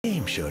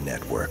Show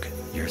Network,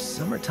 your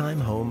summertime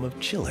home of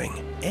chilling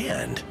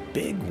and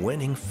big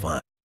winning fun.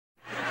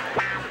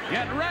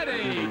 Get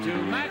ready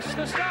to match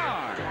the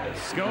stars.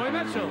 Scully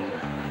Mitchell,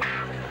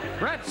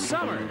 Brett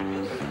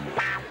Summers,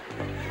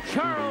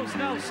 Charles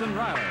Nelson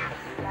Riley,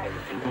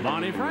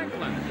 Bonnie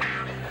Franklin,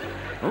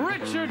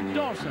 Richard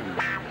Dawson,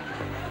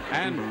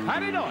 and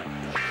Patty Deutsch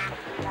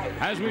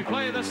as we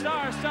play the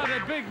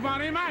star-studded Big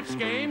Money Match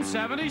Game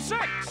 76.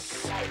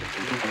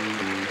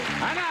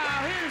 And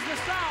now, here's the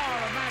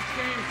star of Match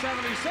Game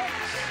 76,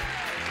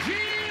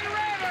 Gene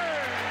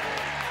Rayburn.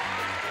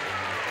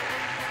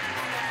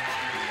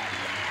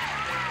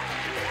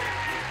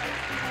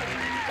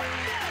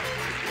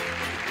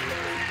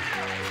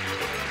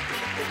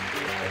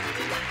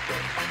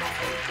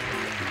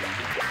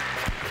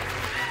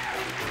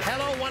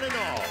 Hello, one and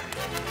all.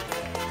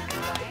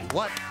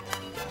 What?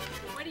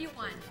 What do you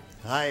want?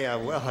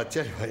 Well, I'll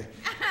tell you what.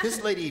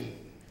 This lady,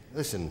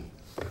 listen.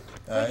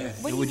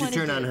 Would you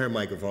turn on her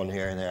microphone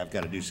here? And I've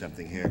got to do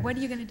something here. What are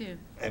you going to do?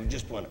 I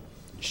just want to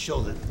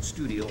show the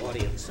studio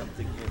audience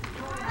something here.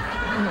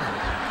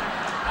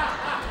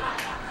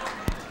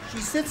 She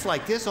sits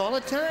like this all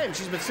the time.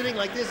 She's been sitting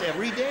like this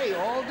every day,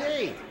 all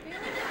day.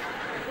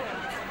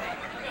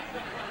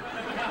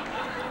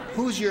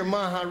 Who's your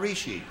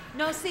Maharishi?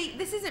 No, see,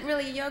 this isn't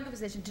really a yoga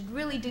position. To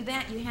really do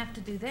that, you have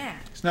to do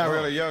that. It's not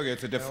really yoga,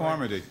 it's a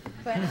deformity.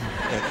 But you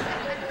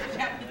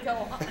have to go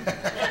on.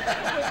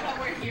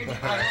 We're here to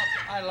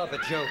I love a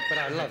joke, but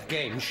I love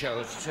game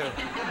shows, too.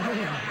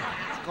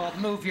 It's called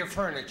Move Your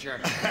Furniture.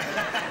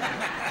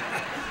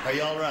 Are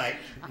you all right?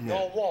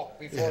 Don't walk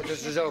before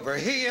this is over.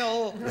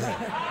 Heel! This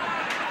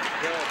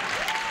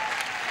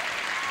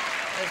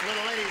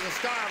little lady's a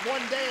star of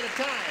one day at a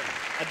time.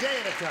 A day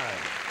at a time.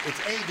 It's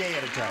a day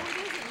at a time. No, it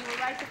isn't. You were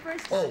right the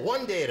first time. Oh,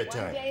 one day at a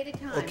time. One day at a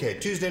time. Okay,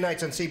 Tuesday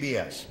nights on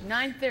CBS.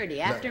 9:30,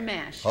 after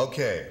MASH.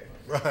 Okay,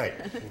 right.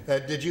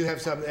 Did you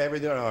have something,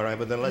 everything? All right,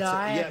 but then let's... No,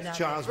 I have yes, nothing.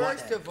 Charles,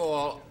 First what? of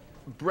all,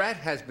 Brett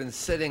has been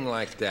sitting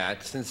like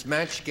that since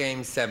Match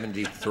Game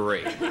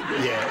 73.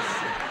 Yes.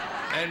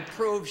 And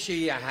proves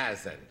she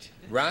hasn't.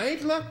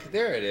 Right? Look,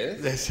 there it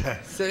is.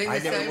 Sitting the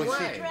same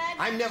way.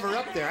 I'm never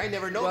up there. I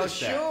never noticed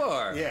that.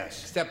 Well, sure.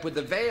 Yes. Except with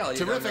the veil. You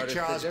don't Terrific, notice the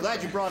Charles.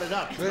 Glad you difference. brought it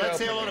up. Good Let's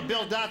say hello to opening.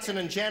 Bill Dotson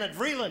and Janet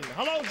Vreeland.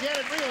 Hello,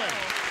 Janet Vreeland.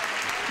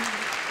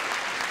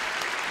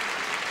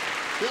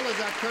 Bill is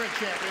our current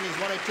champion. He's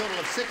won a total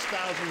of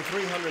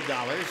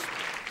 $6,300.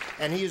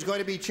 And he is going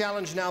to be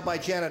challenged now by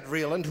Janet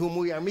Vreeland, whom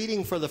we are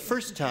meeting for the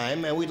first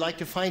time, and we'd like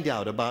to find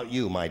out about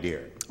you, my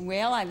dear.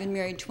 Well, I've been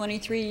married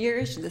 23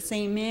 years to the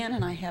same man,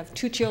 and I have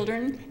 2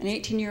 children, an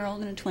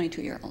 18-year-old and a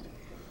 22-year-old.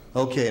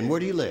 Okay, and where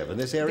do you live? In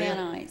this area?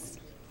 Van Nuys.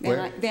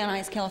 Where? Van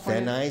Nuys,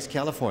 California. Van Nuys,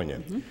 California.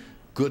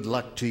 Good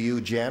luck to you,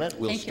 Janet.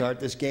 We'll Thank you.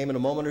 start this game in a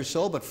moment or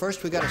so, but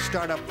first we got to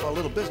start up a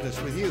little business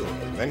with you.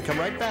 Then come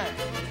right back.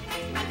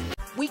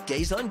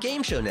 Weekdays on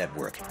Game Show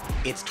Network.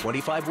 It's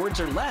 25 words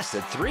or less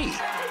at 3.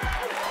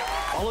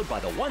 Followed by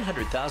the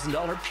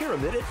 $100,000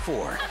 pyramid at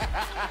 4.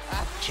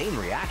 Chain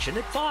reaction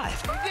at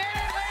 5.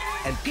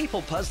 And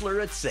People Puzzler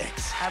at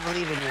 6. I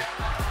believe in you.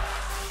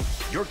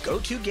 Your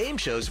go-to game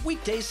shows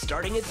weekdays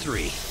starting at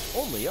 3.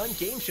 Only on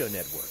Game Show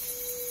Network.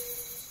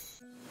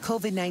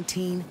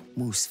 COVID-19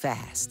 moves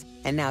fast,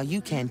 and now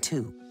you can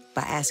too,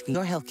 by asking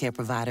your healthcare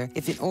provider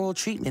if an oral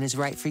treatment is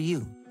right for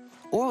you.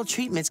 Oral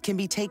treatments can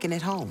be taken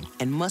at home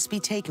and must be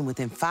taken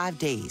within 5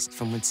 days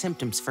from when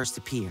symptoms first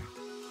appear.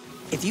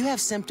 If you have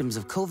symptoms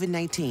of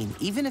COVID-19,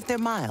 even if they're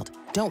mild,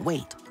 don't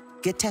wait.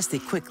 Get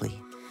tested quickly.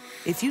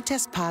 If you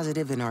test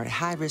positive and are at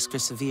high risk for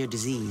severe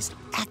disease,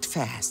 act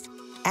fast.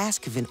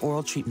 Ask if an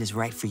oral treatment is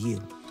right for you.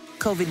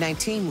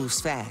 COVID-19 moves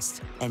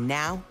fast, and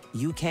now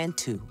you can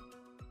too.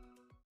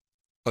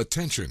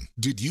 Attention!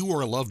 Did you or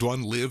a loved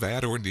one live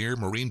at or near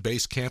Marine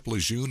Base Camp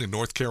Lejeune in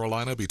North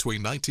Carolina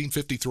between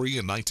 1953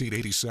 and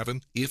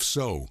 1987? If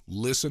so,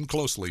 listen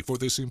closely for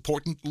this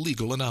important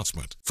legal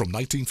announcement. From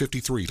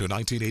 1953 to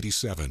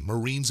 1987,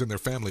 Marines and their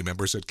family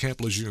members at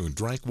Camp Lejeune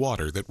drank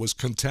water that was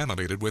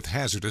contaminated with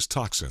hazardous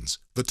toxins.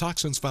 The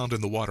toxins found in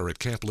the water at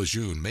Camp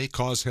Lejeune may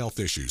cause health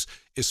issues,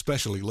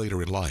 especially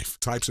later in life.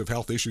 Types of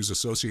health issues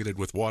associated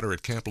with water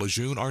at Camp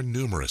Lejeune are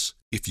numerous.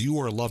 If you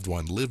or a loved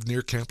one lived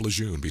near Camp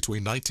Lejeune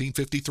between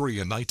 1953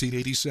 and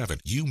 1987,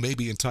 you may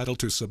be entitled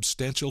to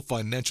substantial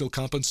financial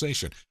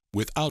compensation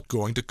without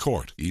going to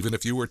court. Even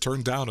if you were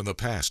turned down in the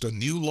past, a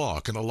new law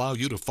can allow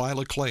you to file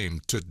a claim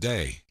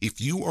today.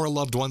 If you or a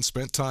loved one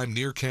spent time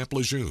near Camp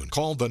Lejeune,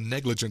 call the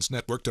Negligence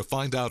Network to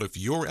find out if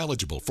you're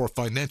eligible for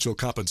financial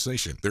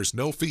compensation. There's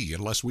no fee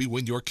unless we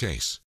win your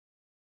case.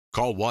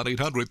 Call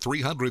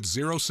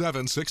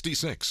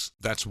 1-800-300-0766.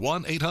 That's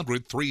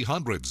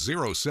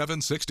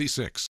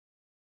 1-800-300-0766.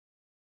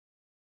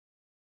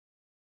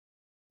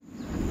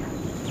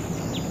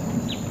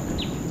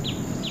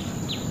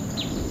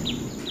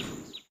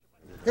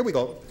 Here we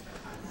go.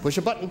 Push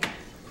a button.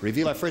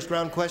 Reveal our first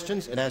round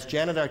questions and ask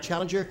Janet, our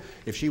challenger,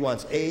 if she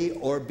wants A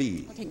or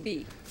B. I'll take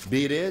B.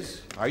 B it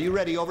is. Are you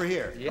ready over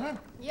here? Yeah.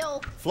 Yo.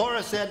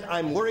 Flora said,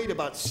 I'm worried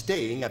about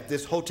staying at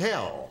this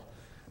hotel.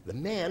 The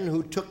man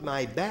who took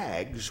my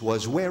bags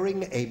was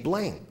wearing a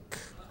blank.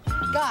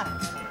 Got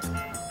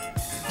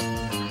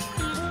it.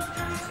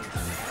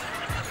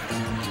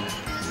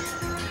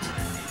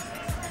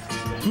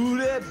 Who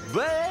that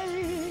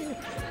baby?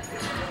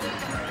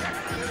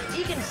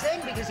 He can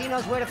sing because he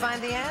knows where to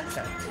find the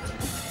answer.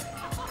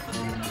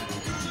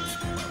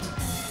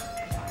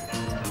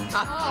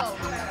 Oh.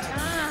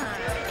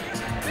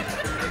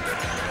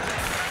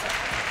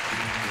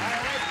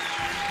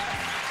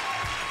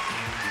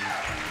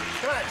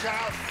 Come on,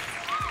 Charles.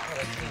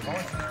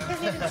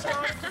 Isn't it the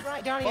song?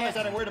 Right down Well, I here.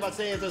 said a word about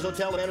staying at this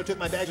hotel. The man who took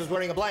my bags was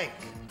wearing a blank.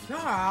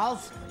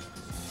 Charles.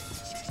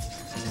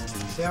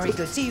 Very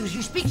good. See, you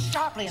speak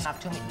sharply enough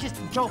to me. Just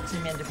jokes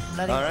him into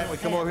letting All right, we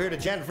come over here to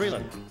Janet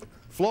Freeland.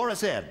 Flora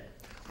said,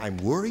 I'm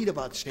worried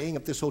about staying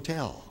at this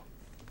hotel.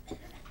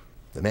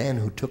 The man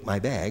who took my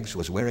bags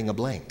was wearing a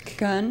blank.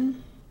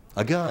 Gun?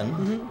 A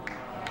gun?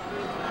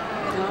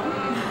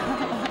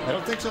 I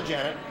don't think so,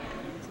 Janet.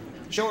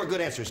 Show her a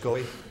good answer,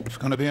 Scobie. It's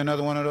gonna be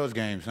another one of those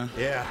games, huh?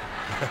 Yeah.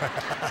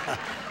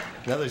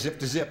 Another zip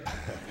to zip.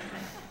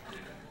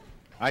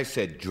 I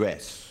said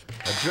dress.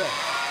 A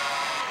dress.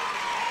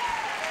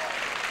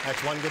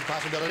 That's one good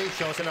possibility.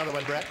 Show us another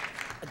one, Brett.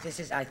 This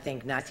is, I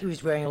think, not. He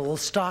was wearing a little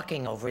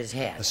stocking over his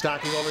head. A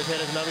stocking over his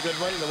head is another good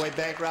one. The way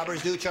bank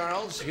robbers do,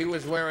 Charles. He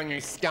was wearing a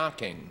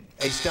stocking.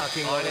 A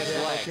stocking On on his his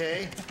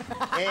head, leg.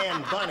 okay.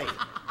 And Bunny.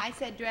 I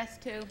said dress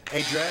too.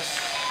 A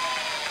dress.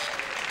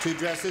 2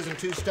 dresses and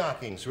 2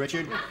 stockings.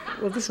 Richard?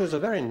 Well, this was a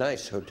very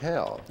nice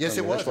hotel. Yes,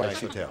 it was that's a why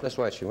nice hotel. That's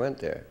why she went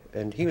there.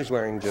 And he was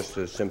wearing just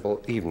a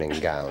simple evening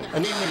gown.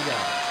 An evening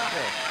gown.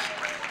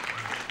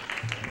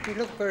 He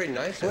looked very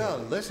nice. Well,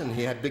 listen,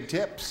 he had big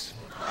tips.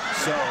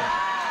 So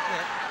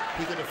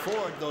he could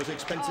afford those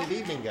expensive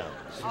evening gowns.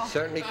 He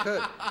certainly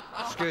could.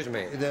 Excuse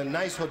me. The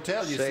nice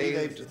hotel, you see,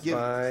 Saved they've given...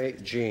 by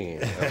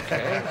Jean,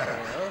 okay?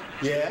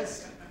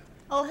 Yes?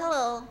 Oh,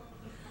 hello.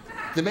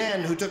 The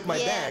man who took my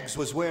Yeah. bags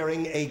was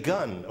wearing a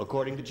gun,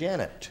 according to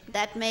Janet.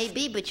 That may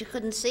be, but you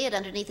couldn't see it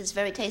underneath his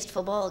very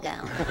tasteful ball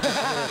gown.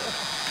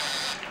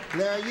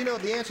 Now, you know,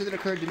 the answer that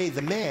occurred to me,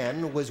 the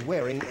man was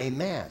wearing a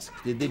mask.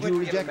 Did you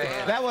reject it?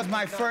 That was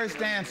my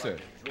first answer.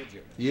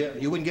 Yeah,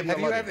 you wouldn't give him Have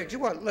the you luggage. ever, you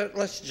want,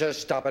 let's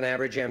just stop an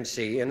average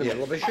MC in the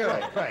middle of a show.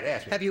 Right,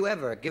 ask me. Have you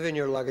ever given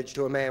your luggage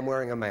to a man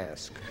wearing a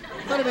mask?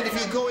 But I mean, if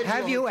you go into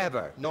Have a- you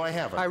ever? No, I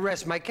haven't. I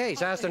rest my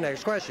case. Ask the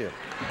next question.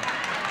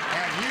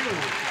 Have you?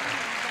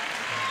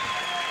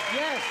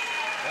 Yes.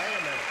 Wait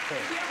a minute.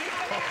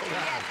 Hold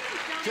on.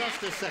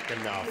 Just a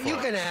second now, You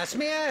folks. can ask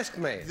me. Ask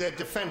me. The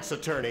defense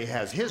attorney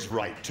has his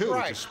right, too, to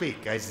Right.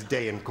 speak as the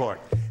day in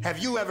court. Have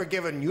you ever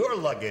given your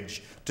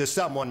luggage to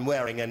someone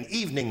wearing an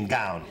evening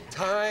gown?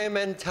 Time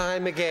and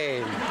time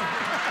again.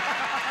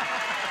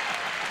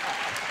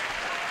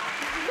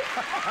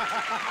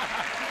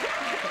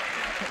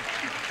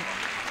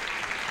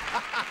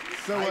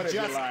 So what I if you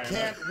just lie,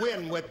 can't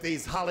win with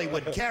these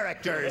Hollywood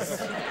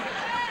characters.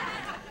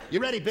 You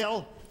ready,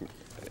 Bill?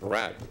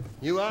 Right.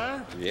 You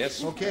are?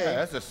 Yes. Okay. Yeah,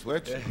 that's a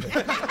switch.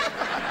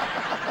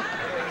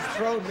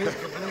 Throwed me.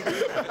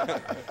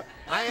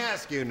 I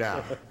ask you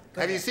now.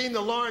 Have you seen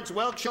the Lawrence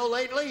Welk show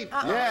lately?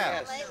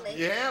 Yeah.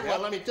 Yeah? Well,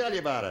 let me tell you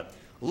about it.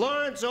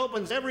 Lawrence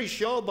opens every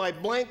show by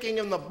blanking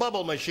in the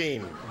bubble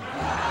machine.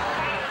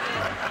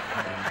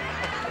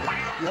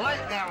 You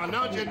like that one,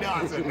 don't you,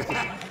 Dawson? Look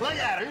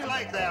at her. You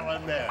like that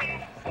one there.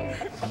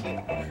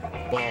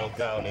 Ball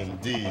gown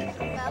indeed.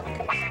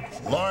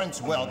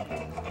 Lawrence Welk.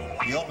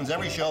 He opens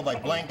every show by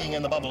blanking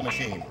in the bubble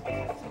machine.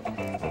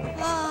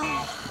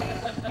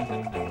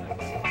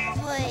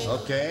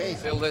 Okay.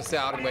 Fill this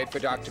out and wait for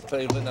Dr.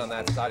 Cleveland on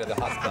that side of the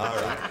hospital. All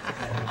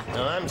right.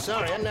 No, I'm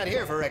sorry. I'm not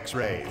here for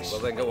x-rays.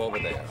 Well, then go over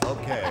there.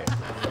 Okay.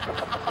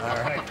 All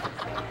right.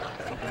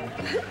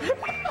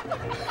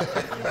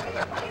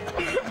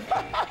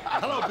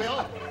 Hello,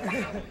 Bill.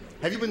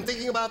 Have you been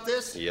thinking about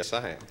this? Yes,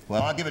 I have.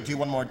 Well, I'll give it to you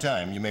one more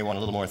time. You may want a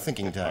little more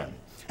thinking time.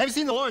 Have you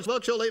seen the Lawrence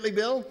Welk show lately,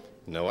 Bill?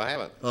 No, I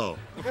haven't. Oh.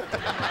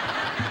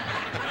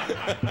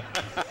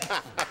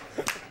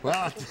 Well,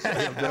 I'll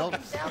tell you, Bill.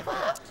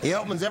 He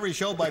opens every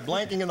show by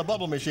blanking in the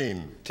bubble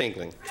machine.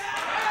 Tinkling.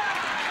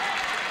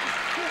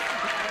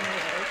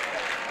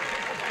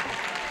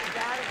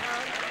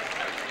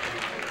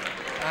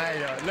 I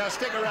know. Now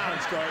stick around,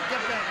 Story.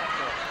 Get back up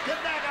there.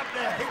 Get back up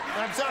there.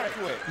 I'm sorry.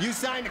 You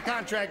signed a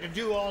contract to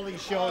do all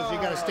these shows. You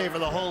got to stay for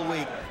the whole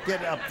week.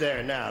 Get up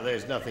there now.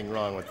 There's nothing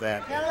wrong with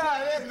that.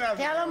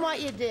 Tell him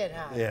what you did,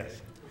 huh?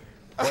 Yes.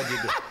 What'd you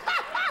do?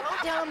 Don't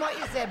tell him what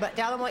you said, but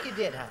tell him what you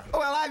did, huh?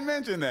 Well, I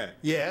mentioned that.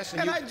 Yes.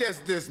 And I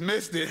just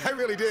dismissed it. I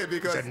really did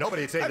because Said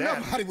nobody'd say that.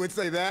 Nobody would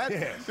say that.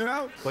 Yes. You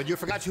know? But you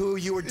forgot who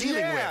you were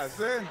dealing Yes,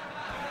 with.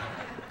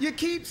 You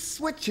keep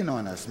switching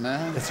on us,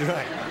 man. That's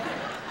right.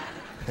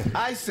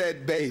 I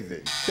said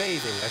bathing.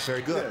 Bathing. That's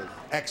very good. Yes.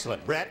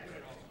 Excellent. Brett?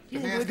 You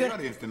The think, we're nasty gonna,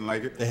 audience didn't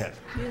like it. Yes.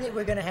 you think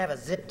we're gonna have a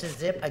zip to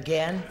zip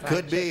again?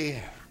 Could be.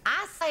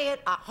 I say said,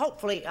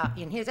 hopefully,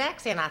 in his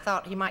accent, I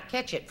thought he might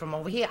catch it from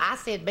over here. I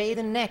said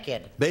bathing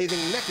naked. Bathing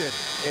naked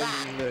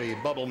in the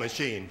bubble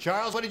machine.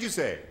 Charles, what did you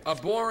say? A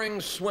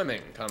boring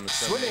swimming comes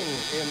from Swimming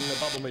in the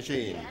bubble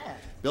machine. Yeah.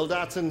 Bill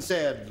Dotson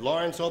said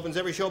Lawrence opens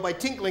every show by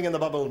tinkling in the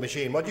bubble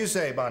machine. What'd you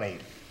say, Bonnie?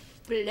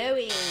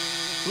 Blowing.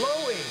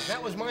 Blowing.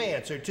 That was my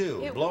answer,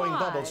 too. Blowing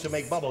bubbles to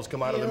make bubbles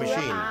come out of the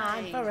machine.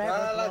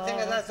 Well, I think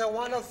that's a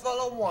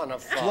wonderful.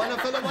 Wonderful.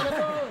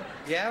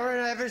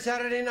 Yeah, every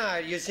Saturday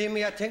night, you see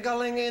me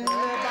tinkling in the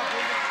bubble machine.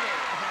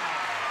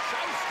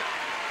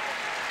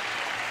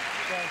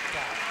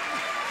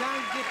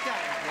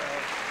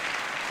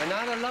 And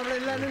now the lovely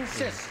Lennon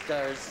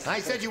sisters. I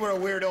said you were a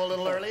weirdo a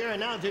little earlier, and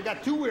now you've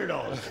got two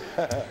weirdos.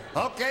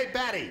 Okay,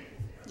 Patty.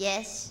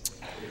 Yes?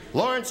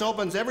 Lawrence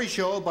opens every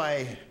show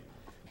by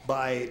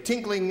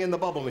tinkling in the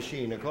bubble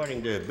machine,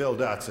 according to Bill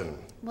Dotson.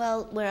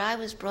 Well, where I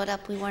was brought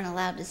up, we weren't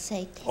allowed to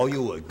say Oh,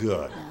 you were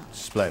good. No.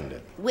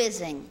 Splendid.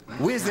 Whizzing.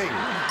 Whizzing. Okay,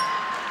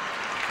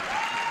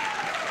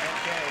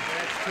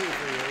 that's two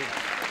for you.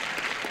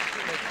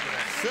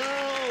 So,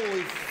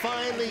 we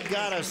finally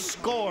got a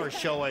score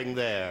showing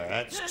there.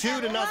 That's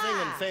 2-0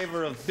 in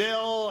favor of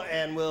Bill,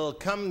 and we'll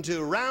come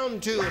to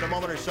round 2 in a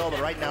moment or so,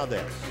 but right now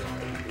this.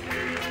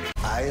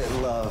 I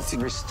love to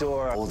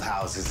restore old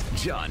houses.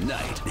 John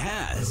Knight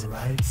has.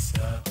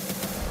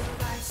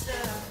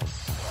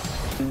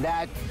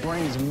 That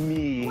brings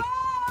me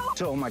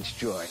so much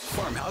joy.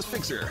 Farmhouse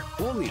Fixer,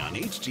 only on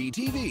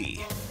HGTV.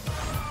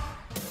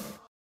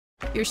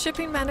 Your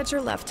shipping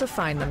manager left to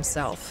find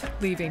themselves,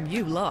 leaving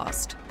you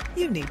lost.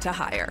 You need to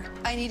hire.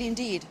 I need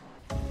Indeed.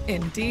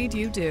 Indeed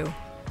you do.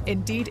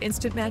 Indeed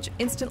Instant Match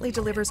instantly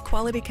delivers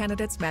quality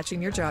candidates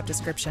matching your job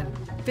description.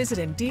 Visit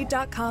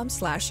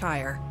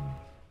Indeed.com/hire.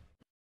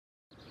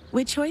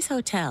 With Choice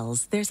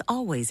Hotels, there's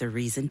always a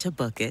reason to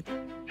book it.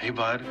 Hey,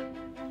 bud.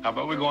 How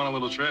about we go on a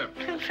little trip?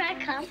 Should I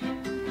come?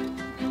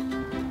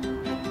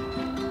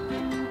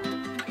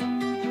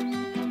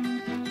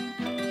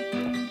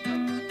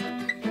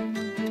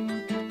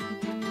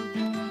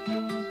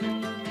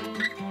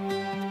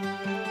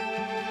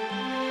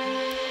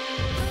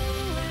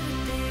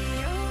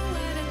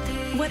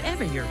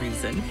 Whatever your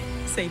reason,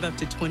 save up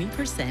to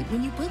 20%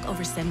 when you book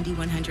over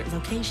 7,100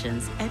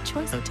 locations at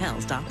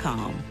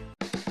choicehotels.com.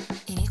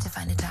 You need to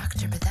find a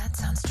doctor, but that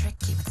sounds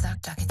tricky. With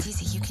ZocDoc, it's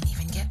easy, you can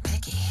even get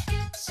picky.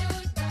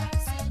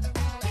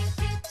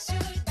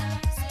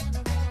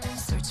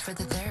 Search for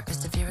the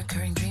therapist of your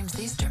recurring dreams.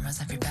 These dermos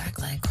have your back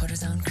like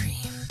cortisone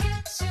cream.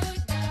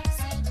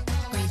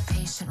 Read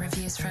patient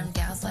reviews from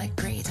gals like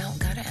Brie. Don't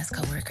gotta ask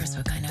coworkers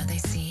what kind of they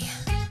see.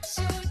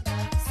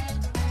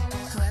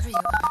 Whoever you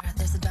are,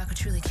 there's a doc who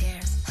truly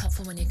cares.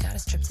 Helpful when you gotta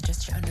strip to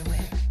just your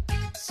underwear.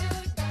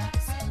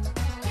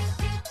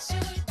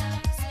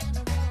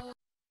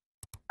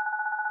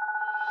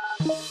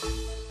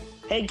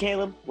 Hey,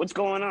 Caleb, what's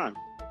going on?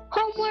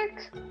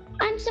 Homework.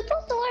 I'm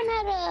supposed to learn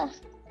how to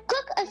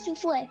cook a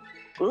soufflé.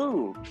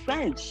 Ooh,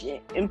 French.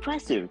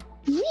 Impressive.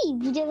 Oui,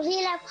 vous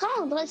devriez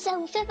l'apprendre. Ça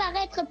vous fait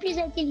paraître plus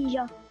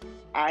intelligent.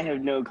 I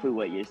have no clue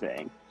what you're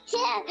saying.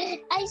 Yeah,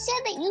 I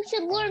said that you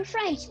should learn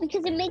French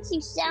because it makes you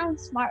sound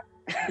smart.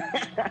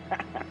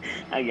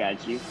 I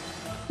got you.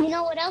 You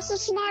know what else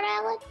is smart,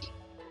 Alec?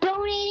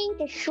 Donating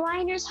to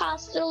Shriners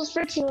Hospitals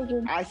for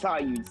Children. I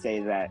thought you'd say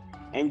that.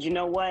 And you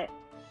know what?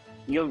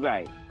 You're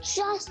right.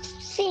 Just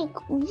think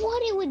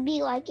what it would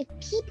be like if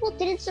people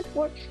didn't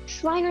support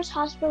Shriners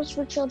Hospitals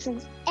for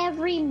Children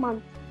every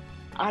month.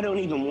 I don't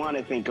even want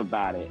to think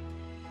about it.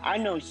 I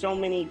know so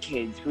many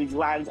kids whose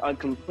lives are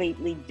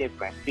completely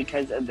different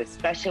because of the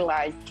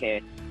specialized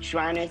care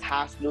Shriners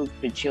Hospitals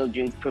for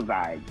Children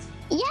provides.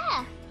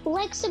 Yeah,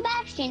 like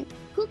Sebastian,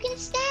 who can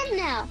stand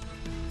now.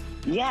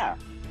 Yeah,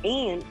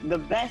 and the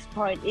best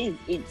part is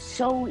it's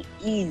so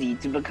easy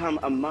to become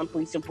a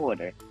monthly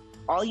supporter.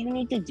 All you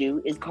need to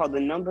do is call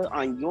the number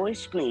on your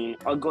screen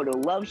or go to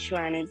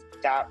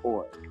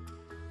loveshriners.org.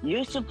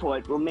 Your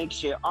support will make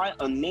sure our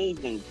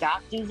amazing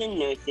doctors and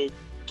nurses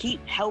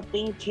keep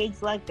helping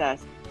kids like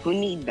us who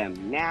need them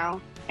now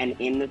and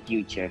in the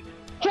future.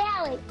 Hey,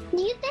 Alec,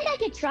 do you think I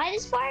could try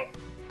this part?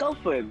 Go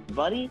for it,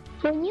 buddy.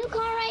 When you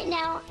call right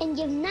now and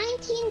give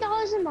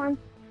 $19 a month,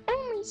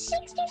 only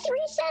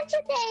 63 cents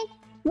a day,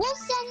 we'll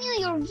send you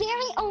your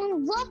very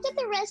own Loved at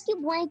the Rescue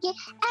blanket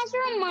as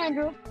a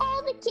reminder of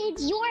all the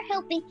kids you're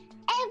helping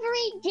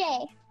every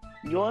day.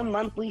 Your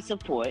monthly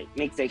support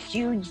makes a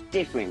huge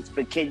difference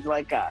for kids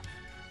like us.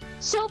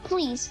 So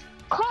please,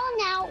 call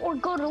now or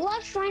go to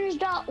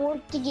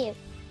loveshriners.org to give.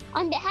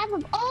 On behalf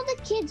of all the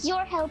kids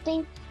you're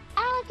helping,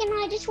 Alec and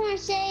I just want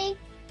to say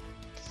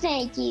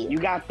thank you. You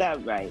got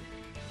that right.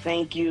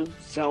 Thank you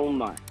so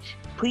much.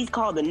 Please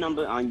call the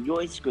number on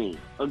your screen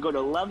or go to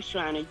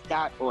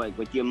loveshriners.org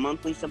with your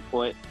monthly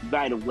support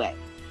right away.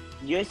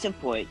 Your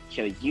support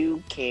shows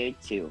you care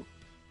too.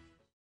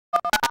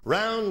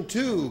 Round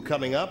 2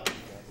 coming up.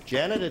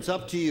 Janet, it's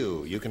up to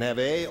you. You can have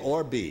A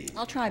or B.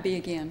 I'll try B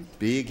again.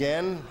 B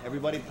again.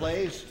 Everybody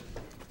plays.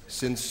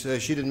 Since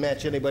she didn't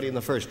match anybody in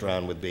the first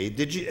round with B.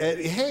 Did you?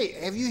 Hey,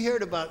 have you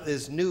heard about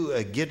this new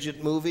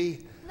Gidget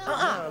movie?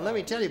 Let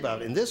me tell you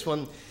about it. In this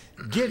one,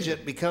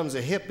 Gidget becomes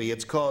a hippie.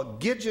 It's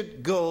called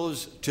Gidget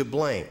Goes to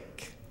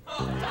Blank.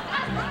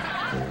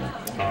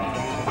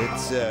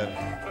 It's,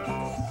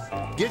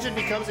 Gidget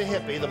becomes a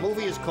hippie. The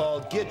movie is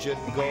called Gidget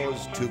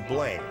Goes to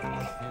Blank.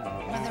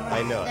 Well, there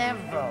I were know.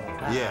 several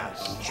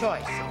Yes.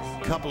 choices.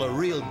 Couple of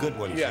real good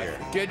ones here.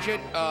 Gidget,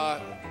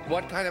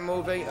 what kind of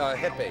movie?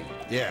 Hippie.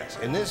 Yes.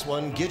 In this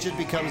one, Gidget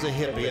becomes a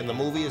hippie, and the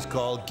movie is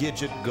called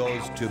Gidget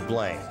Goes to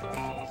Blank.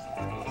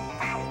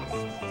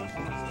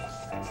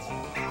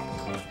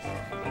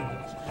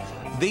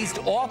 These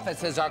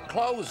offices are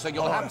closed, so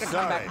you'll have to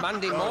come back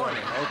Monday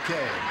morning.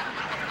 Okay.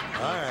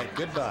 All right,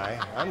 goodbye.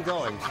 I'm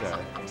going, sir.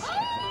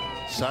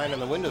 Sign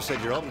on the window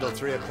said you're open till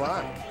 3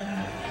 o'clock.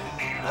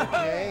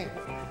 Okay.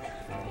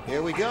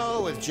 Here we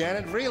go with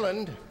Janet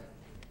Vreeland.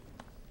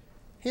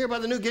 Hear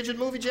about the new Gidget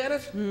movie,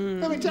 Janet?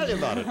 Let me tell you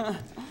about it.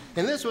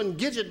 In this one,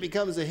 Gidget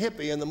becomes a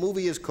hippie, and the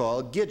movie is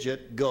called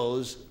Gidget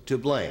Goes to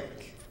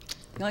Blank.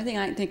 The only thing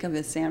I can think of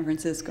is San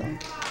Francisco.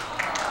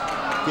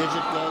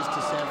 Gidget Goes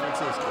to San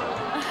Francisco.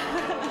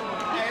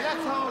 Hey,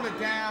 let's hold it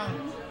down.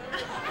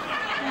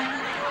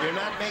 You're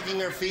not making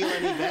her feel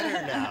any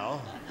better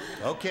now.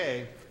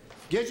 Okay.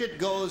 Gidget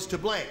Goes to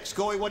Blank.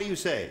 Scoey, what do you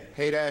say?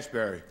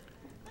 Haight-Ashbury.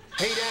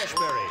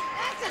 Haight-Ashbury.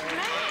 That's a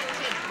match.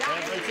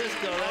 San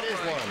Francisco, that is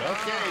one.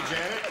 Okay,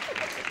 Janet.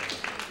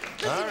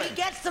 Listen, he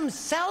gets them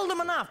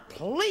seldom enough.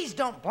 Please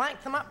don't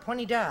blank them up when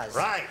he does.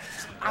 Right.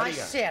 What do I you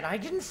got? said, I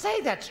didn't say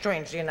that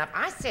strangely enough.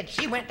 I said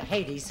she went to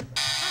Hades.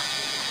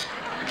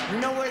 You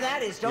know where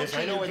that is, don't Yes, you?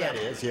 I know where that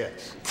is,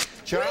 yes.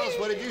 Charles,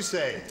 what did you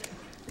say?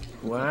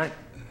 What?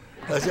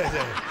 Gidget Goes to pot.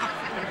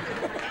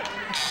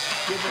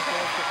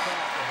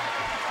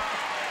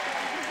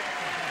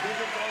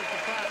 Gidget Goes to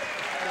pot.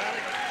 Got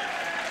it?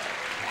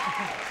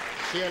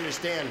 She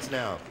understands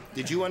now.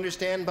 Did you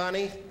understand,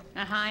 Bonnie?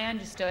 I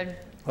understood.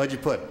 What'd you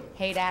put?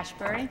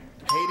 Haight-Ashbury.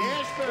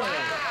 Haight-Ashbury.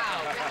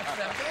 Wow, that's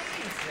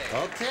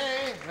amazing.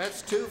 Okay,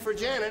 that's 2 for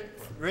Janet.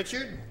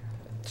 Richard?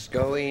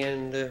 Scully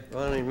and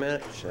Bonnie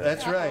match.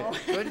 That's right.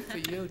 Good for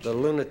you. The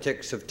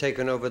lunatics have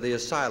taken over the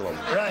asylum.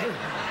 Right.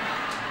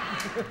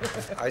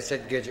 I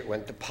said Gidget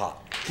went to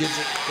pot.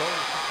 Gidget goes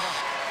to pot.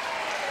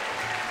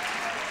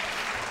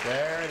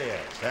 There it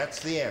is.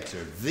 That's the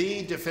answer.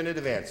 The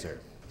definitive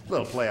answer.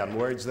 Little play on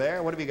words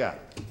there. What have you got?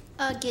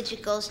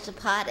 Gidget Goes to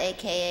Pot,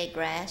 a.k.a.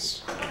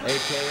 grass.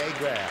 AKA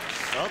grass.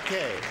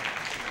 Okay.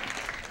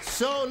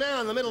 So now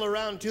in the middle of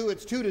round 2,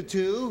 it's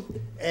 2-2,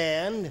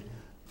 and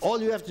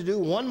all you have to do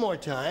one more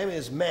time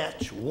is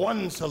match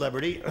one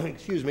celebrity,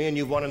 excuse me, and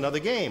you've won another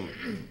game.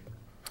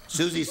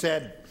 Susie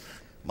said,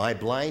 my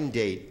blind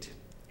date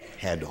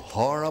had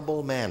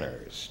horrible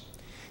manners.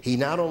 He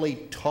not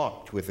only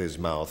talked with his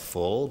mouth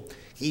full,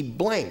 he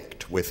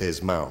blanked with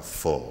his mouth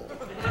full.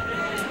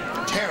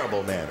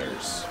 Terrible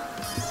manners.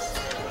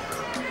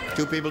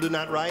 2 people do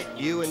not write.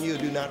 You and you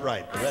do not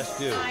write. The rest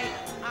do.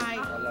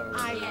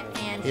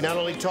 and He not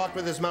only talked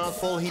with his mouth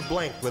full, he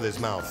blanked with his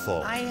mouth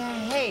full. I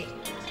hate.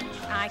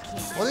 I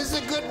can't. Well, this is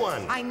a good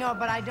one. I know,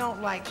 but I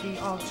don't like the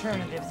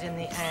alternatives in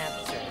the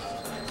answers.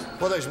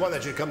 Well, there's one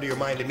that should come to your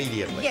mind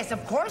immediately. Yes,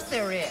 of course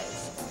there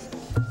is.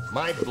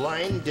 My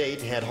blind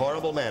date had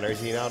horrible manners.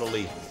 He not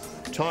only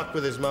talked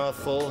with his mouth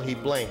full, he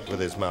blanked with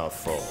his mouth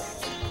full.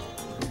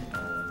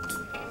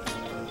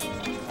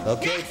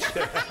 Okay.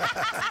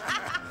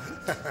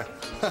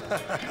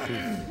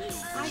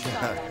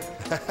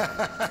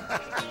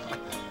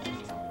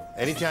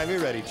 Anytime you're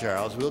ready,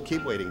 Charles, we'll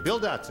keep waiting. Bill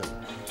Dotson.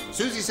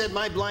 Susie said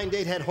my blind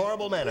date had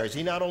horrible manners.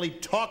 He not only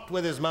talked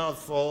with his mouth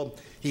full,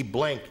 he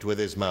blanked with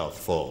his mouth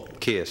full.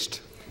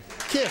 Kissed.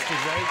 Kissed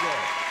is very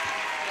good.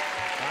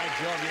 By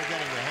Jove, you're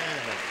getting the hang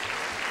of it.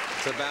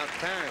 It's about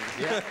time.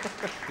 Yeah.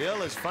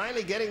 Bill is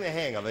finally getting the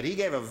hang of it. He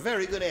gave a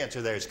very good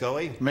answer there,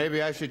 Scully.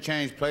 Maybe I should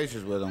change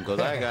places with him, because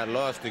I got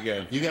lost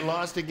again. You get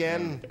lost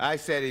again? I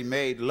said he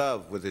made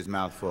love with his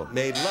mouth full.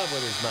 Made love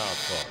with his mouth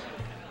full.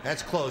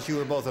 That's close. You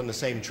were both on the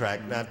same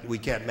track. We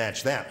can't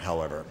match that,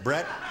 however.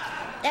 Brett?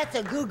 That's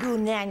a goo-goo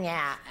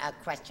nanya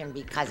question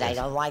because I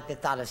don't like the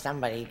thought of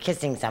somebody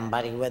kissing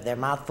somebody with their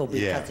mouth full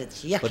because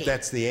it's yucky. But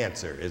that's the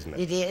answer, isn't it?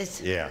 It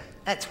is? Yeah.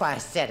 That's why I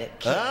said it.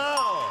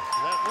 Oh,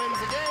 that wins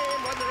the game.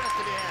 What the rest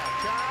of you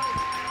have, Charles?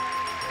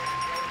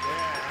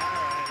 Yeah,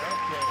 all right,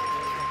 okay.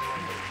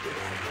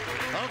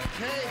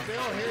 Okay,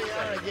 Bill, here you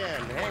are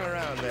again. Hang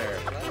around there.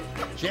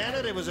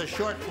 Janet, it was a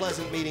short,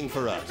 pleasant meeting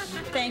for us.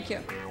 Thank you.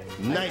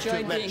 Nice to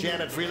have met being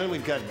Janet Vreeland.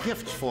 We've got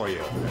gifts for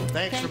you.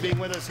 Thanks for being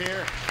with us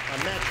here on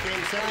Match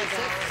Game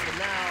 76. And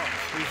now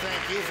we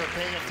thank you for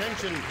paying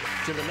attention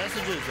to the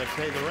messages that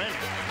pay the rent.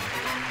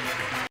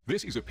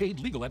 This is a paid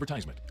legal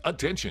advertisement.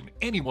 Attention,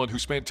 anyone who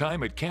spent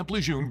time at Camp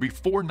Lejeune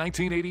before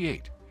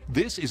 1988.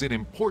 This is an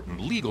important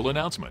legal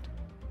announcement.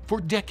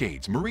 For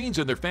decades, Marines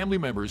and their family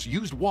members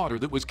used water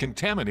that was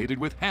contaminated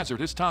with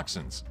hazardous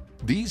toxins.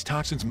 These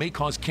toxins may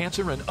cause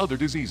cancer and other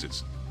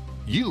diseases.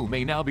 You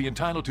may now be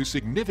entitled to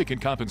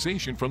significant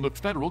compensation from the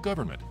federal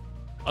government.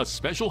 A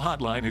special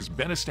hotline has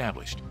been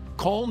established.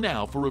 Call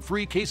now for a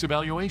free case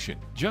evaluation.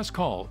 Just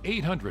call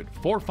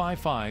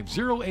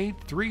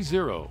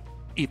 800-455-0830.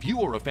 If you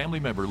or a family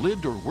member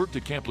lived or worked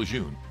at Camp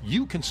Lejeune,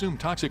 you consumed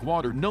toxic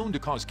water known to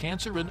cause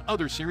cancer and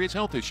other serious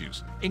health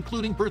issues,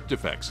 including birth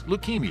defects,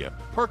 leukemia,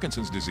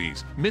 Parkinson's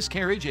disease,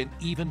 miscarriage, and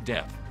even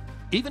death.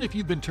 Even if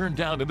you've been turned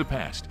down in the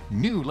past,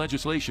 new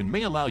legislation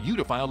may allow you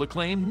to file a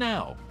claim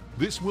now.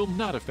 This will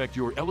not affect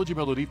your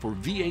eligibility for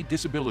VA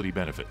disability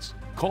benefits.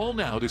 Call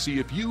now to see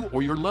if you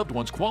or your loved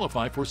ones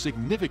qualify for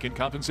significant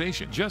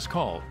compensation. Just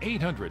call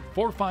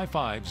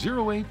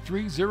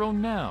 800-455-0830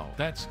 now.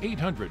 That's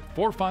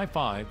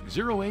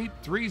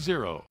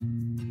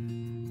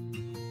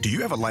 800-455-0830. Do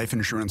you have a life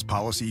insurance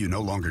policy you no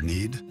longer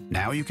need?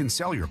 Now you can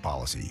sell your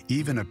policy,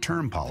 even a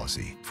term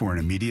policy, for an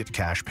immediate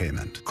cash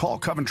payment. Call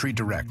Coventry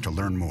Direct to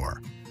learn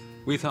more.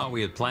 We thought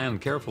we had planned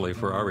carefully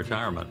for our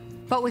retirement.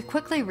 But we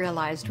quickly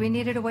realized we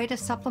needed a way to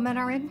supplement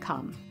our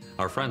income.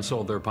 Our friends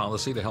sold their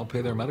policy to help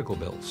pay their medical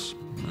bills.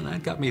 And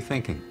that got me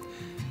thinking.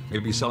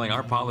 Maybe selling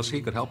our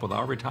policy could help with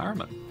our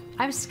retirement.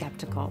 I was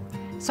skeptical,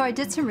 so I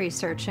did some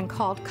research and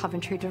called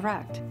Coventry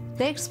Direct.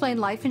 They explained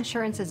life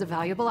insurance is a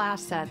valuable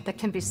asset that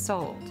can be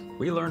sold.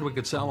 We learned we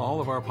could sell all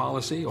of our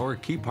policy or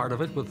keep part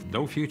of it with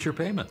no future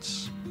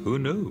payments. Who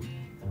knew?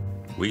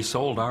 We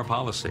sold our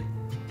policy.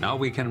 Now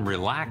we can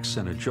relax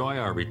and enjoy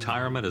our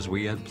retirement as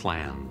we had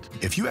planned.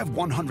 If you have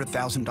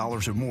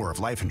 $100,000 or more of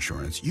life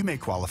insurance, you may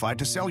qualify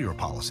to sell your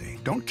policy.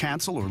 Don't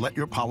cancel or let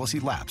your policy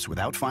lapse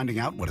without finding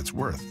out what it's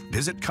worth.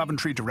 Visit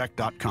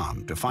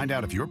CoventryDirect.com to find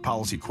out if your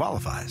policy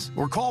qualifies,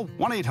 or call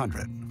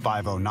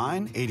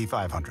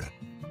 1-800-509-8500.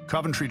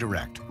 Coventry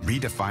Direct,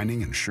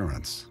 redefining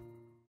insurance.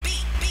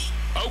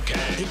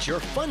 Okay. It's your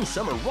fun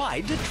summer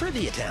ride to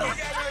Trivia Town.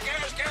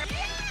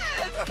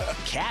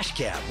 Cash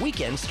Cab,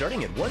 weekend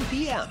starting at 1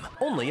 p.m.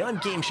 Only on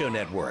Game Show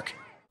Network.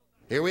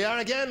 Here we are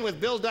again with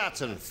Bill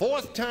Dotson,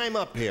 fourth time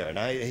up here.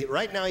 Now,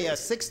 right now he has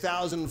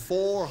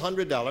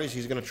 $6,400.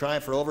 He's going to try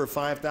for over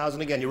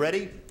 $5,000 again. You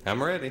ready?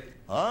 I'm ready.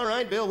 All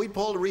right, Bill. We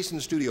polled a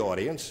recent studio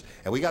audience,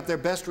 and we got their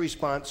best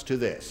response to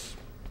this.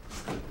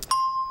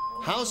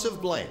 House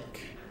of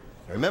Blank.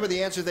 Remember,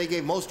 the answer they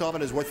gave most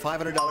often is worth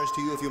 $500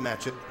 to you if you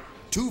match it,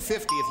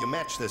 $250 if you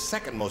match the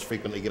second most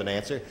frequently given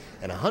answer,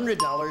 and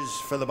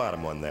 $100 for the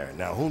bottom one there.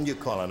 Now, whom you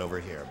calling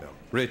over here, Bill?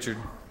 Richard.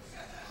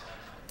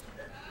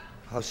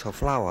 House of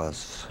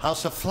Flowers.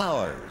 House of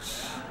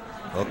Flowers.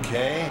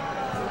 Okay.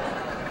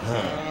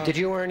 Did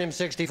you earn him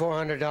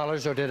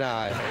 $6,400 or did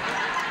I?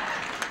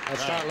 I'll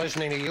start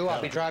listening to you.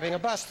 I'll be driving a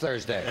bus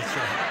Thursday.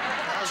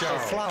 House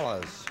of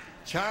Flowers.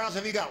 Charles,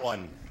 have you got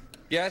one?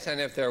 Yes,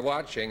 and if they're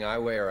watching, I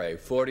wear a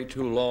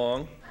 42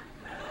 long,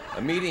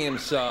 a medium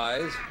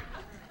size,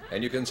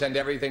 and you can send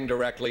everything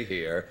directly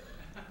here.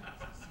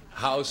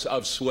 House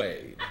of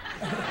Suede.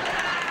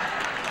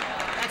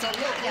 That's a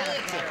local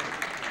answer.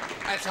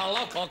 That's a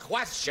local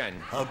question.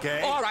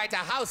 Okay. All right, the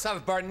House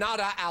of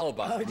Bernarda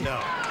Alba. No.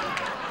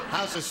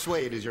 House of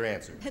Suede is your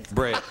answer.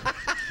 Brett.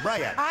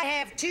 Brian. I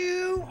have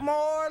two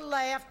more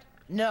left.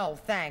 No,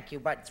 thank you,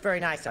 but it's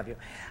very nice of you.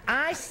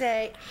 I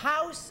say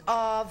House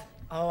of...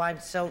 Oh, I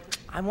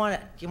want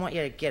you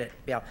to get it,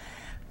 Bill.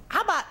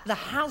 How about the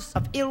House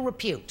of Ill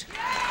Repute?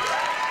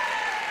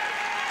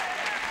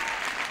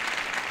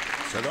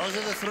 So those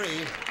are the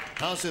three.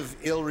 House of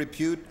Ill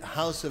Repute,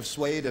 House of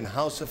Suede, and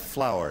House of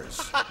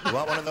Flowers. You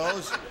want one of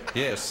those?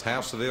 Yes,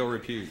 House of Ill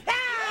Repute.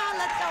 Ah,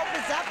 let's open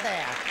this up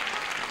there.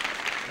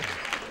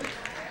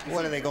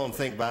 What are they going to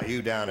think about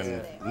you down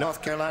in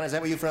North Carolina? Is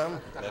that where you're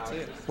from? That's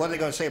it. What are they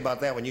going to say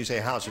about that when you say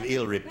House of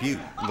Ill Repute?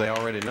 They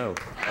already know.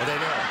 Oh, they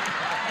know.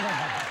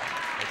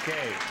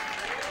 Okay.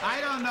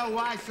 I don't know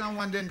why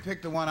someone didn't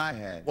pick the one I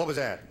had. What was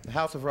that? The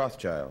House of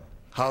Rothschild.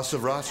 House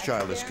of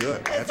Rothschild is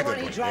good. That's a the one good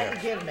he one. tried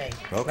to give me.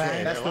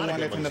 Okay. That's there the are a lot one of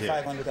good that's in the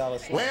ones here. $500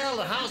 slot. Well,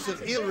 the House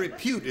of Ill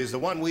Repute is the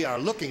one we are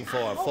looking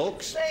for,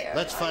 folks.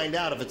 Let's find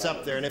out if it's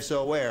up there, and if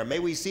so, where. May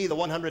we see the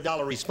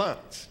 $100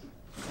 response?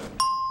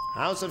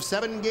 House of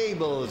Seven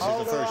Gables is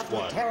the first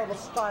one. It's a terrible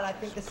start. I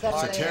think the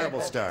It's a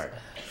terrible start.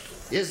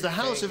 Is the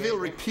House of Ill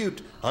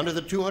Repute under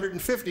the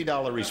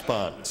 $250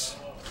 response?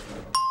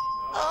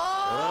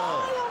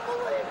 Oh,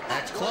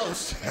 that's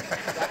close.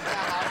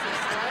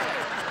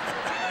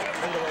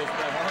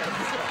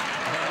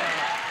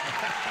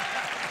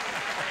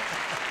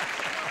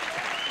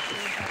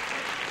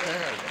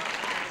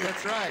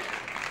 That's right.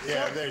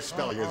 Yeah, their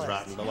spelling is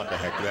rotten, but what the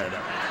heck, that.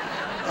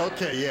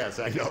 Okay, yes,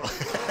 I know.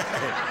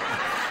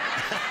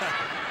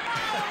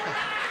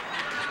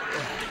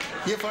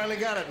 You finally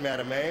got it,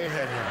 Madam A.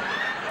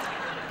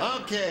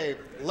 Okay,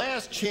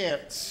 last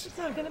chance.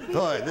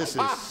 Boy, this is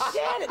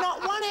Dad,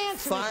 not one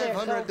answer.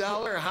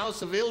 $500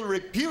 House of Ill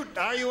Repute.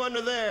 Are you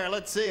under there?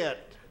 Let's see it.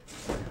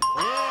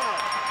 Yeah.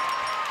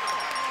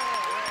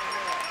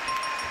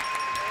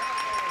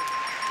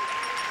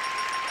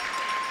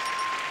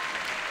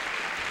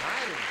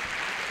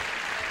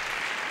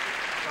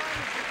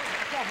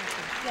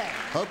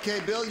 Okay,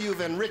 Bill, you've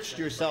enriched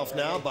yourself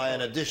now by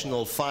an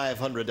additional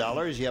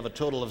 $500. You have a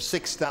total of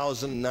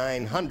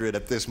 $6,900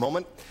 at this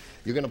moment.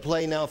 You're going to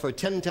play now for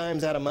 10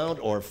 times that amount,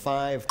 or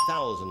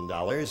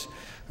 $5,000.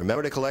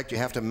 Remember to collect. You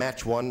have to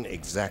match one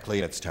exactly,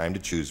 and it's time to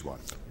choose one.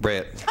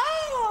 Brett.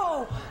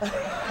 Oh!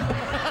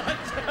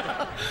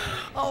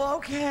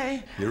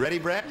 Okay. You ready,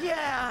 Brett?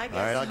 Yeah, I guess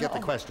All right, I'll get so.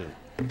 the question.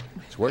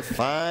 It's worth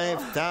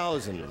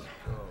 5,000.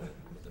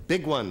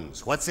 Big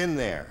ones. What's in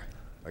there?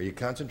 Are you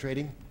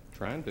concentrating?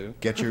 Trying to.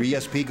 Get your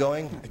ESP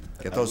going.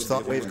 Get those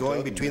thought waves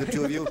going between the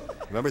two of you.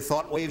 Remember,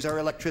 thought waves are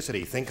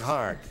electricity. Think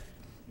hard.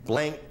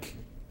 Blank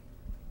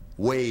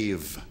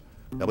wave.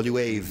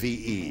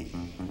 W-A-V-E.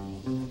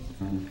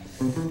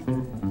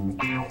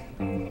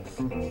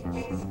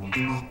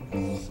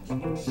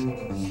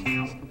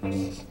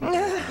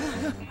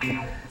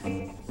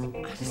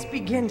 I just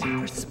begin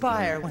to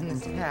perspire when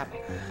this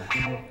happens.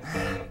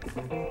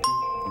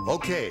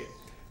 Okay,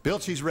 Bill,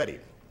 she's ready.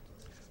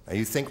 Now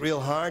you think real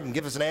hard and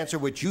give us an answer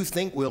which you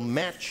think will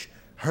match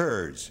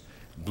hers.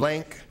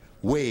 Blank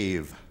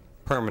wave.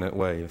 Permanent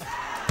wave.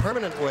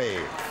 Permanent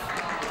wave.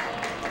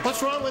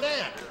 What's wrong with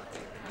that?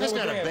 That's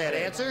What not would a they bad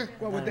have said? answer.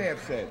 What would they have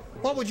said?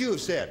 What would you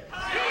have said?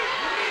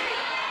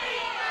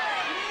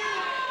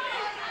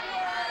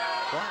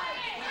 What?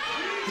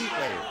 Heat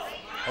wave.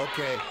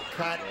 Okay,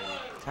 cut.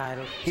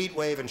 Title. Heat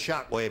wave and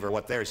shock wave are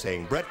what they're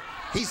saying. Brett,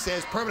 he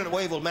says permanent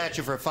wave will match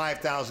you for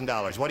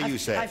 $5,000. What do you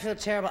say? I feel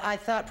terrible. I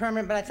thought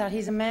permanent, but I thought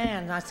he's a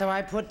man, so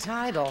I put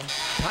tidal.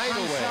 Tidal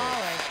I'm wave.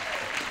 sorry.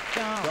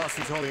 Don't.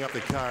 Dawson's holding up the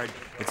card.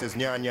 It says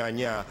nya, nya,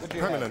 nya.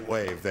 Permanent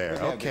wave there.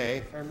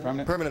 Okay.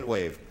 Permanent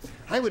wave.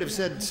 I would have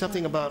said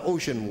something about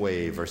ocean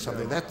wave or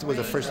something. That was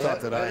the first thought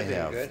that I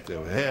have.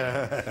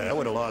 Yeah, I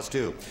would have lost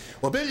too.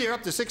 Well, Bill, you're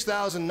up to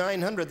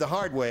 6,900 the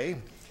hard way.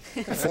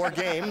 4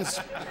 games.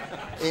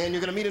 And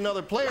you're going to meet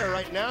another player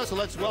right now, so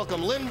let's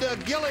welcome Linda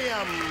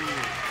Gilliam.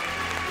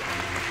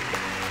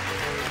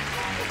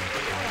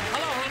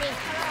 Hello, honey.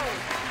 Hello.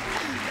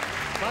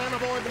 Climb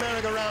aboard the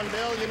merry-go-round,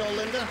 Bill. You know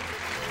Linda.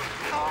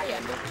 How are you?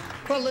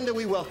 Well, Linda,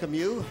 we welcome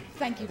you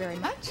Thank you very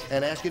much.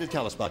 and ask you to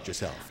tell us about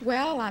yourself.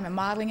 Well, I'm a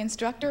modeling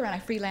instructor and I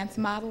freelance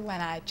model,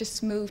 and I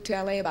just moved to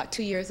LA about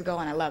 2 years ago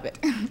and I love it.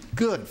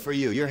 Good for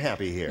you. You're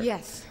happy here.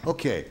 Yes.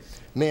 Okay.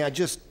 May I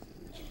just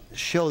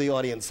show the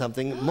audience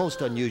something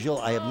most unusual?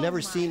 I have never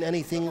seen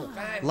anything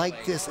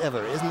like this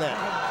ever. Isn't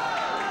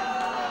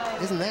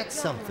that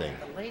something?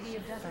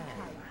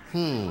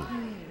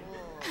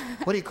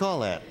 What do you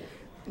call that?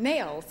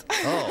 Nails.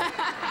 Oh.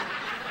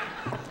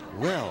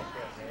 Well,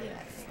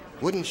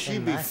 wouldn't she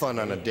be fun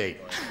on a date?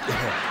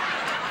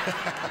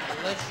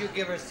 Unless you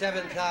give her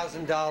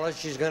 $7,000,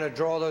 she's going to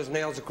draw those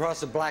nails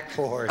across the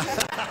blackboard.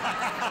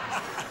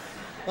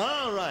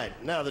 All right.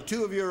 Now, the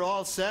two of you are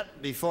all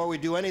set. Before we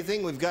do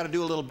anything, we've got to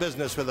do a little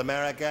business with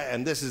America,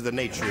 and this is the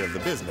nature of the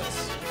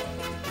business.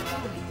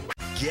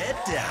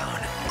 Get down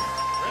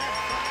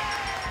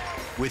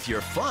with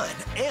your fun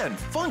and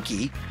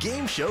funky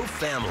game show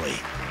family.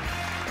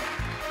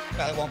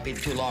 Well, it won't be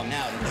too long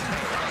now.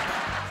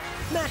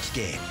 Match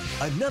Game.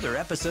 Another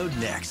episode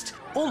next.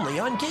 Only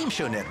on Game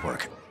Show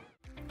Network.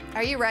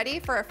 Are you ready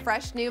for a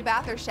fresh new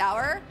bath or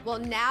shower? Well,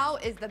 now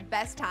is the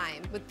best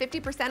time with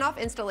 50% off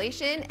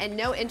installation and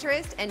no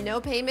interest and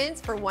no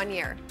payments for 1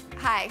 year.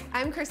 Hi,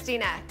 I'm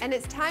Christina, and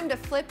it's time to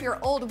flip your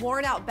old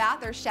worn out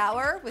bath or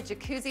shower with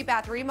Jacuzzi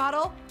Bath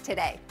Remodel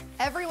today.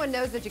 Everyone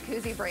knows the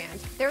Jacuzzi brand.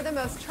 They're the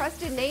most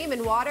trusted name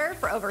in water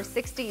for over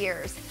 60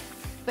 years.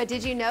 But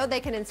did you know they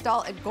can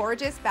install a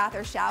gorgeous bath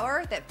or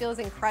shower that feels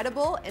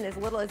incredible in as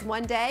little as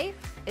 1 day?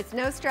 It's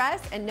no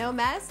stress and no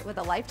mess with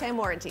a lifetime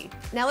warranty.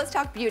 Now let's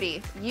talk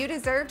beauty. You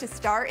deserve to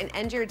start and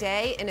end your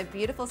day in a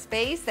beautiful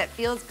space that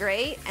feels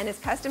great and is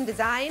custom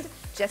designed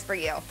just for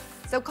you.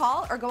 So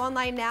call or go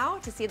online now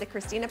to see the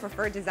Christina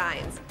preferred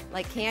designs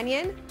like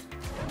Canyon,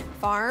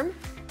 Farm,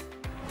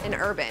 and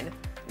Urban.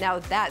 Now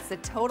that's the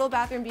total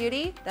bathroom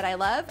beauty that I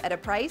love at a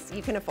price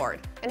you can afford.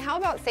 And how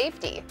about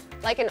safety?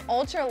 Like an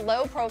ultra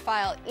low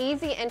profile,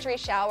 easy entry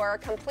shower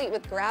complete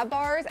with grab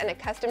bars and a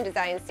custom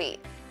designed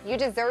seat. You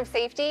deserve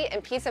safety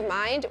and peace of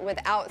mind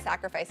without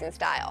sacrificing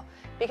style.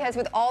 Because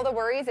with all the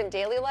worries in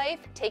daily life,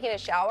 taking a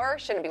shower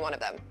shouldn't be one of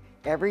them.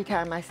 Every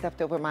time I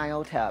stepped over my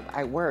old tub,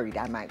 I worried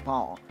I might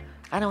fall.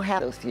 I don't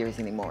have those fears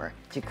anymore.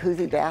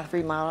 Jacuzzi Bath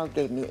Remodel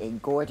gave me a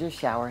gorgeous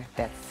shower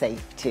that's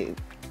safe too.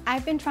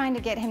 I've been trying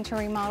to get him to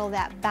remodel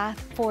that bath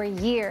for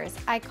years.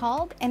 I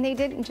called and they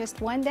did in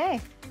just 1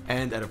 day.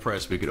 And at a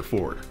price we could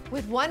afford.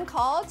 With one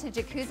call to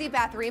Jacuzzi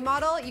Bath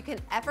Remodel, you can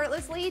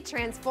effortlessly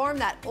transform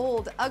that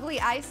old, ugly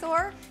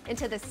eyesore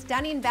into the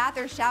stunning bath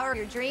or shower of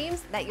your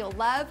dreams that you'll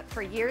love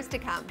for years to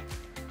come.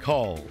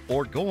 Call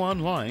or go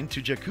online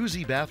to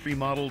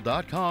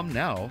jacuzzibathremodel.com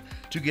now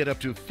to get up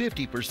to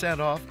 50%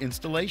 off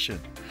installation.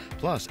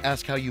 Plus,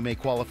 ask how you may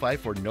qualify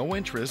for no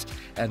interest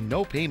and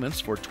no payments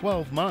for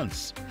 12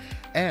 months.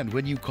 And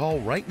when you call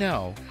right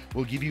now,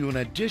 we'll give you an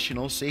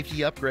additional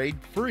safety upgrade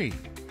free.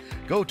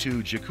 Go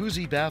to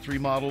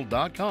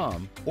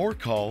jacuzzibathremodel.com or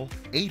call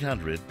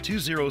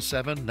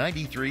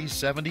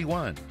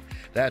 800-207-9371.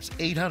 That's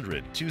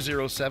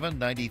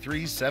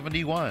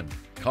 800-207-9371.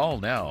 Call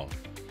now.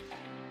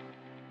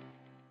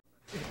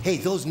 Hey,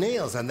 those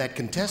nails on that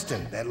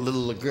contestant, that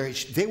little girl,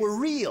 they were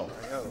real.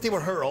 They were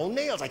her own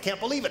nails. I can't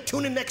believe it.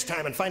 Tune in next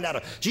time and find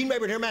out. Gene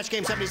Rayburn here, Match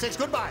Game 76.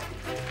 Goodbye.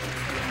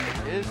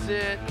 Is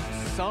it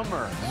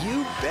summer.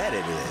 You bet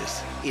it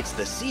is. It's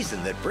the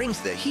season that brings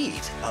the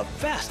heat of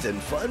fast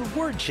and fun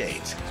word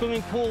chains.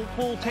 Swimming pool,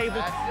 pool table.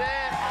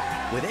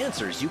 That's With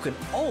answers you can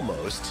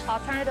almost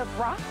Alternative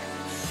rock?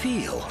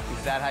 feel.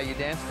 Is that how you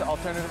dance to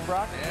alternative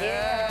rock?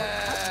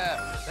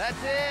 Yeah. That's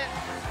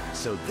it.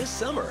 So this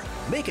summer,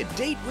 make a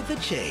date with the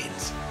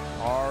Chains.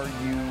 Are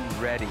you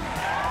ready?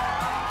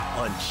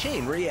 On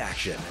Chain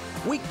Reaction.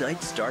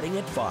 Weeknights starting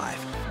at 5.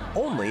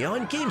 Only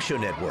on Game Show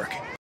Network.